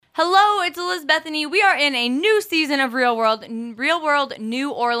Hello, it's Elizabethany. We are in a new season of Real World New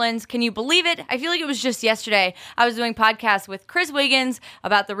Orleans. Can you believe it? I feel like it was just yesterday. I was doing podcasts with Chris Wiggins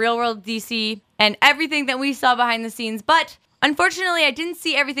about the Real World DC and everything that we saw behind the scenes, but unfortunately, I didn't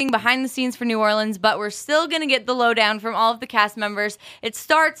see everything behind the scenes for New Orleans, but we're still going to get the lowdown from all of the cast members. It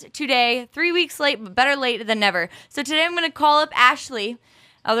starts today, 3 weeks late, but better late than never. So today I'm going to call up Ashley,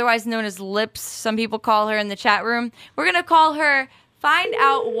 otherwise known as Lips. Some people call her in the chat room. We're going to call her, find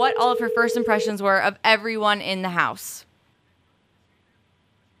out what all of her first impressions were of everyone in the house.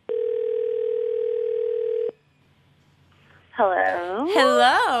 Hello.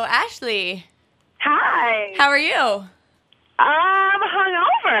 Hello, Ashley. Hi. How are you?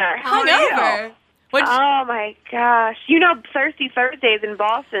 Hungover. How are you? Oh my gosh! You know, Thirsty Thursdays in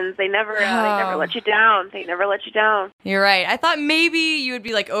Boston, they never let you down. They never let you down. You're right. I thought maybe you would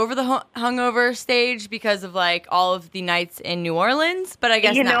be like over the hungover stage because of like all of the nights in New Orleans, but I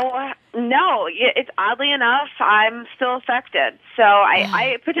guess you not. know what? No, it's oddly enough, I'm still affected. So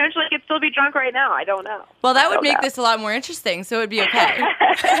I potentially could still be drunk right now. I don't know. Well, that would make this a lot more interesting, so it would be okay.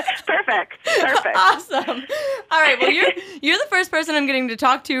 Perfect. Awesome. All right, well, you're the first person I'm getting to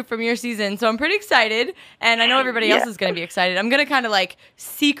talk to from your season, so I'm pretty excited, and I know everybody else is going to be excited. I'm going to kind of like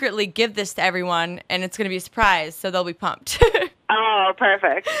secretly give this to everyone, and it's going to be a surprise, so they'll be pumped. Oh,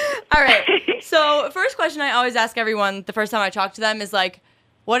 perfect. All right, so first question I always ask everyone the first time I talk to them is like,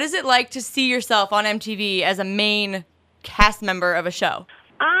 what is it like to see yourself on MTV as a main cast member of a show?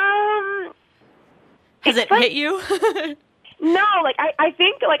 Has it hit you? No, like I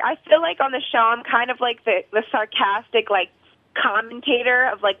think like I feel like on the show I'm kind of like the sarcastic like commentator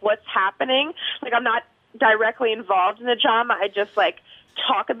of like what's happening. Like I'm not directly involved in the drama. I just like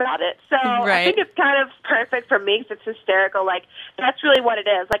talk about it. So I think it's kind of perfect for me because it's hysterical. Like that's really what it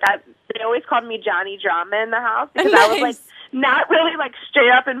is. Like they always called me Johnny Drama in the house because I was like not really like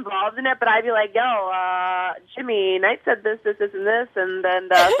straight up involved in it, but I'd be like, yo, Jimmy Knight said this, and this, and then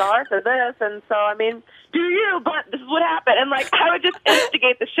Star said this, and so I mean, do you? But this is what happened, and like I would just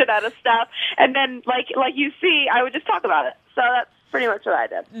instigate the shit out of stuff, and then like you see, I would just talk about it. So that's pretty much what I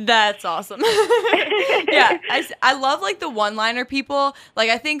did. That's awesome. Yeah, I love like the one-liner people. Like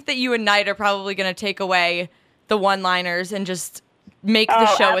I think that you and Knight are probably going to take away the one-liners and just make the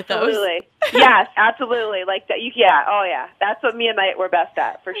show with those. Yes, absolutely. Like that. Yeah. Oh, yeah. That's what me and Knight were best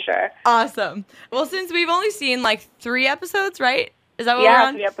at for sure. Awesome. Well, since we've only seen like 3 episodes, right? Is that what we're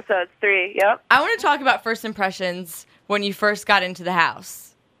on? Yeah, 3 episodes. 3. Yep. I want to talk about first impressions when you first got into the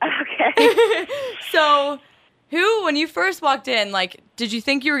house. Okay. So, when you first walked in, like, did you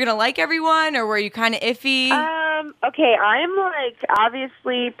think you were gonna like everyone, or were you kind of iffy? Okay, I'm like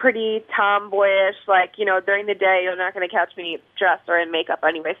obviously pretty tomboyish. Like, you know, during the day you're not going to catch me dressed or in makeup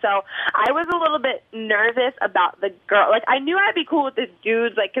anyway. So I was a little bit nervous about the girl. Like, I knew I'd be cool with the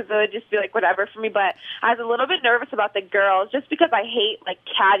dudes, like, because it would just be like whatever for me. But I was a little bit nervous about the girls, just because I hate like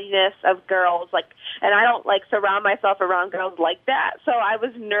cattiness of girls. Like, and I don't like surround myself around girls like that. So I was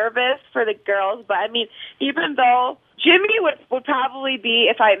nervous for the girls. But I mean, even though Jimmy would probably be,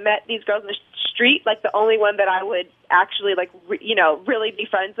 if I met these girls in the street, like the only one that I would actually like, really be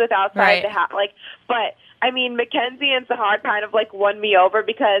friends with outside the house. Like, but I mean, Mackenzie and Sahar kind of like won me over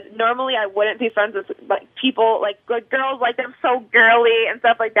because normally I wouldn't be friends with like people like girls like them so girly and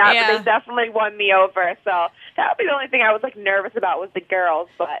stuff like that. But they definitely won me over. So that would be the only thing I was like nervous about was the girls,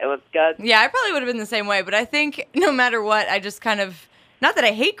 but it was good. Yeah, I probably would have been the same way. But I think no matter what, I just kind of, not that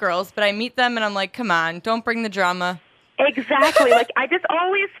I hate girls, but I meet them and I'm like, come on, don't bring the drama. Exactly. Like, I just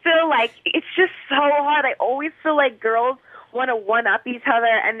always feel like it's just so hard. I always feel like girls want to one-up each other.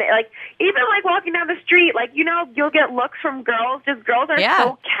 And, like, even, like, walking down the street, like, you know, you'll get looks from girls. Just girls are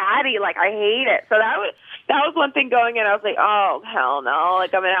so catty. Like, I hate it. So that was one thing going in. I was like, oh, hell no.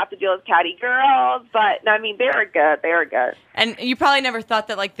 Like, I'm going to have to deal with catty girls. But, I mean, they were good. They were good. And you probably never thought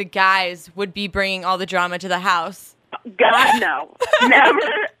that, like, the guys would be bringing all the drama to the house. God, no. Never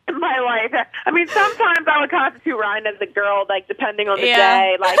in my life. I mean, sometimes I would constitute Ryan as a girl, like, depending on the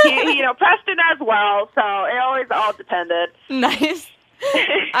day. Like, he, you know, Preston as well, so it always all depended. Nice.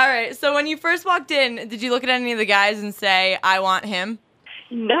 All right, so when you first walked in, did you look at any of the guys and say, I want him?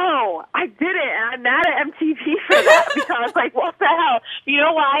 No, I didn't, and I'm mad at MTV for that because, like, what the hell? You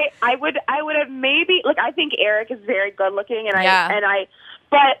know why? I would have maybe, like, I think Eric is very good looking,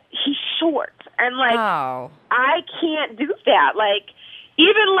 but he's short. And, like, I can't do that. Like,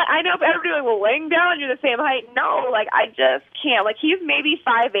 even, like, I know everybody like, well, laying down, you're the same height. No, like, I just can't. Like, he's maybe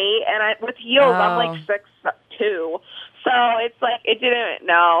 5'8", and with heels, I'm, like, 6'2". So it's like, it didn't,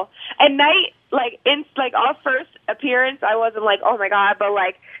 no. And Knight, our first appearance, I wasn't like, oh my God, but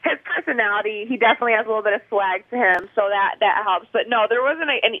like his personality, he definitely has a little bit of swag to him, so that helps. But no, there wasn't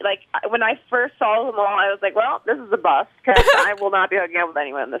any, like, when I first saw them all, I was like, well, this is a bust, because I will not be hooking up with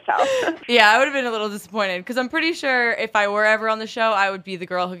anyone in this house. Yeah, I would have been a little disappointed, because I'm pretty sure if I were ever on the show, I would be the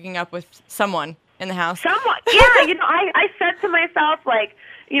girl hooking up with someone in the house. Someone, yeah, I said to myself, like,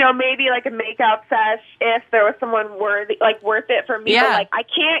 maybe like a makeout sesh if there was someone worth it for me. Yeah. But like, I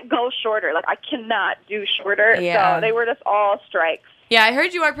can't go shorter. Like, I cannot do shorter. Yeah. So they were just all strikes. Yeah, I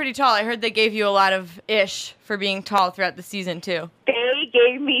heard you are pretty tall. I heard they gave you a lot of ish for being tall throughout the season, too. They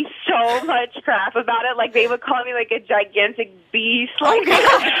gave me so much crap about it. Like, they would call me like a gigantic beast. Like,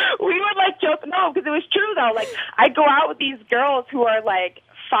 we would like joke. No, because it was true though. Like, I'd go out with these girls who are like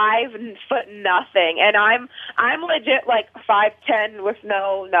 5 foot nothing, and I'm legit like 5'10" with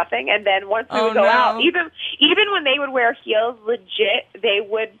nothing. And then once we would go out, even when they would wear heels, legit, they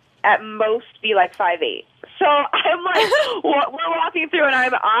would at most be like 5'8". So I'm like, we're walking through, and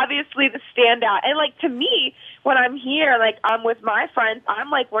I'm obviously the standout. And like, to me, when I'm here, like, I'm with my friends,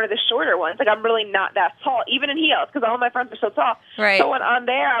 I'm like one of the shorter ones. Like, I'm really not that tall, even in heels, because all my friends are so tall. Right. So when I'm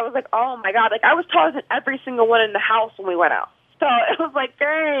there, I was like, oh my God, like, I was taller than every single one in the house when we went out. So it was like,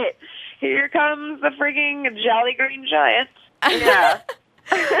 great, here comes the freaking Jolly Green Giant. Yeah.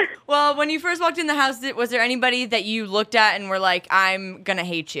 Well, when you first walked in the house, was there anybody that you looked at and were like, I'm going to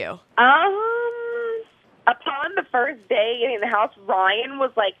hate you? Upon the first day getting in the house, Ryan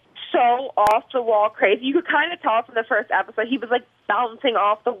was like so off the wall crazy. You could kind of tell from the first episode. He was like bouncing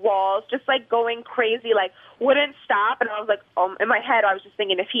off the walls, just like going crazy, like wouldn't stop. And I was like, in my head, I was just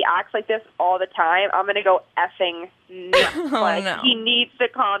thinking, if he acts like this all the time, I'm going to go effing nuts. Like, no. He needs to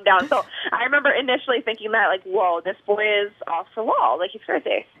calm down. So I remember initially thinking that, like, whoa, this boy is off the wall. Like, he's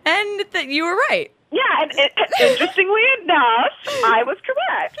crazy. And you were right. Yeah, and interestingly enough, I was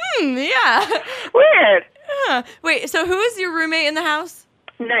correct. Yeah. Weird. Wait, so who is your roommate in the house?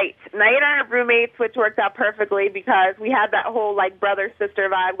 Knight and I are roommates, which worked out perfectly because we had that whole like brother-sister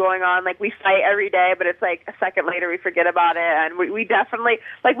vibe going on. Like, we fight every day, but it's like a second later we forget about it, and we definitely,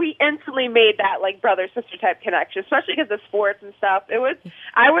 like, we instantly made that like brother-sister type connection, especially because of sports and stuff.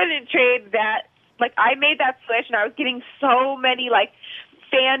 I wouldn't trade that. Like, I made that switch, and I was getting so many like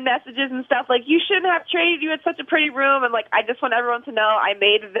fan messages and stuff like, you shouldn't have traded, you had such a pretty room, and like, I just want everyone to know I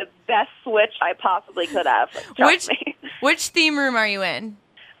made the best switch I possibly could have. Like, which theme room are you in?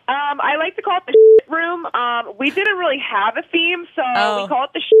 I like to call it the shit room. We didn't really have a theme, so we call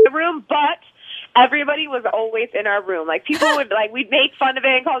it the shit room, but everybody was always in our room. Like, people would, like, we'd make fun of it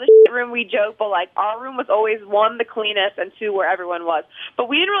and call it the shit room, we joke, but like, our room was always 1, the cleanest, and 2, where everyone was. But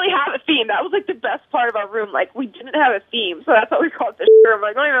we didn't really have a theme. That was like the best part of our room. Like, we didn't have a theme, so that's what we called the shit room.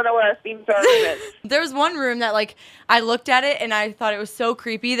 Like, I don't even know what our theme to our room is. There was one room that, like, I looked at it and I thought it was so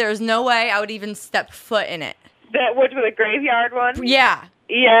creepy. There was no way I would even step foot in it. Which was a graveyard one? Yeah.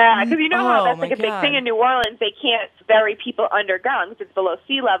 Yeah, because you know how that's like a big God. thing in New Orleans. They can't bury people underground because it's below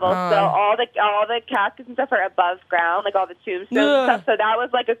sea level. So all the caskets and stuff are above ground, like all the tombstones and stuff. So that was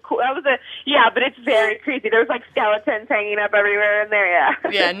like but it's very creepy. There was like skeletons hanging up everywhere in there. Yeah.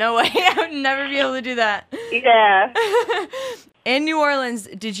 Yeah, no way. I would never be able to do that. Yeah. In New Orleans,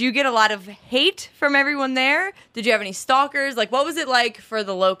 did you get a lot of hate from everyone there? Did you have any stalkers? Like, what was it like for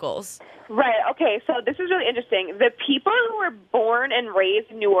the locals? Right, okay, so this is really interesting. The people who were born and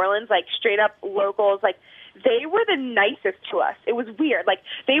raised in New Orleans, like straight up locals, like, they were the nicest to us. It was weird. Like,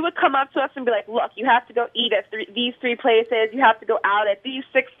 they would come up to us and be like, look, you have to go eat at these 3 places, you have to go out at these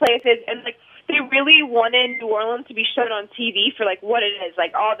 6 places, and like, they really wanted New Orleans to be shown on TV for like what it is,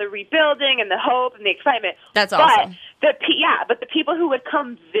 like all the rebuilding and the hope and the excitement. That's awesome. But the people who would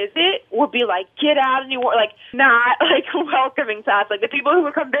come visit would be like, get out of New Orleans, like not like welcoming to us. Like the people who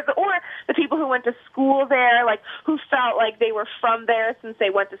would come visit, or the people who went to school there, like who felt like they were from there since they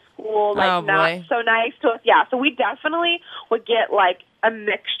went to school, like not so nice to us. Yeah, so we definitely would get like a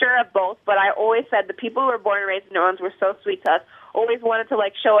mixture of both. But I always said the people who were born and raised in New Orleans were so sweet to us. Always wanted to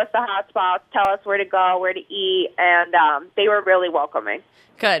like show us the hot spots, tell us where to go, where to eat, and they were really welcoming.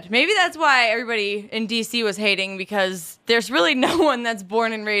 Good. Maybe that's why everybody in D.C. was hating, because there's really no one that's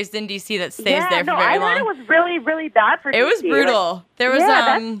born and raised in D.C. that stays there for very long. I heard it was really, really bad for D.C. It was brutal. Like, there was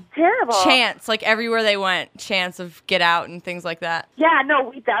that's terrible. chants, like everywhere they went, chants of get out and things like that. Yeah, no,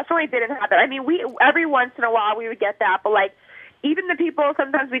 we definitely didn't have that. I mean, we every once in a while we would get that, but like, even the people,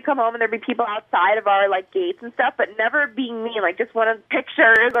 sometimes we come home and there'd be people outside of our, like, gates and stuff, but never being mean, like, just wanted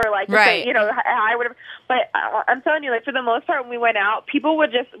pictures or, like, right. Say, you know, hi, whatever. But I'm telling you, like, for the most part, when we went out, people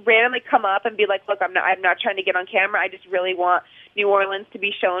would just randomly come up and be like, look, I'm not trying to get on camera. I just really want New Orleans to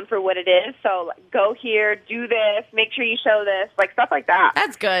be shown for what it is. So like, go here, do this, make sure you show this, like stuff like that.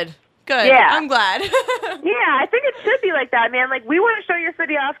 That's good. Good. Yeah. I'm glad. Yeah, I think it should be like that, man. Like, we want to show your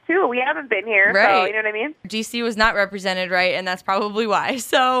city off, too. We haven't been here, Right. so you know what I mean? DC was not represented right, and that's probably why.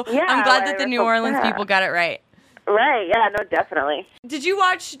 So Yeah, I'm glad that I the New hope- Orleans yeah. people got it right. Right, yeah, no, definitely. Did you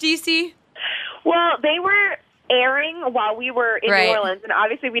watch DC? Well, they were airing while we were in Right. New Orleans, and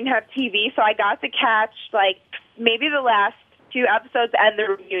obviously we didn't have TV, so I got to catch, like, maybe the last 2 episodes and the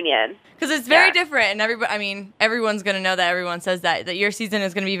reunion. Because it's very Yeah. different, and everyone's going to know that. Everyone says that your season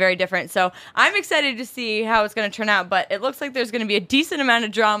is going to be very different. So I'm excited to see how it's going to turn out, but it looks like there's going to be a decent amount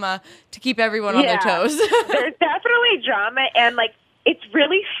of drama to keep everyone on their toes. There's definitely drama, and, like, it's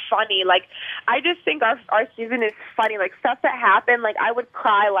really funny. Like, I just think our season is funny. Like, stuff that happened, like, I would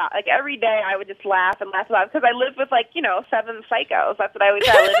cry loud. Like, every day I would just laugh and laugh loud because I live with, like, 7 psychos. That's what I always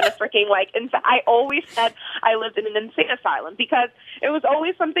said. I live in a freaking, like, I always said I lived in an insane asylum because it was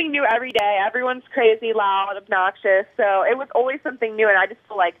always something new every day. Everyone's crazy, loud, obnoxious. So it was always something new, and I just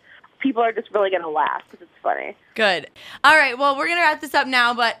feel like people are just really going to laugh because it's funny. Good. All right, well, we're going to wrap this up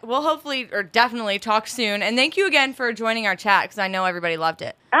now, but we'll hopefully or definitely talk soon. And thank you again for joining our chat because I know everybody loved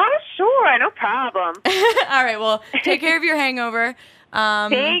it. Oh, sure. No problem. All right, well, take care of your hangover.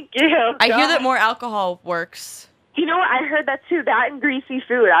 Thank you. I hear that God. more alcohol works. You know what? I heard that too. That and greasy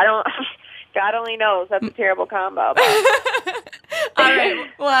food. I don't. God only knows. That's a terrible combo. But. All right,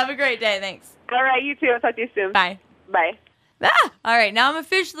 well, have a great day. Thanks. All right, you too. I'll talk to you soon. Bye. Bye. All right, now I'm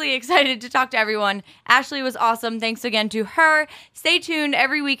officially excited to talk to everyone. Ashley was awesome. Thanks again to her. Stay tuned.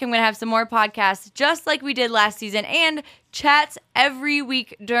 Every week I'm going to have some more podcasts just like we did last season and chats every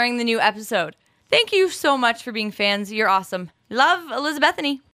week during the new episode. Thank you so much for being fans. You're awesome. Love, Elizabethany.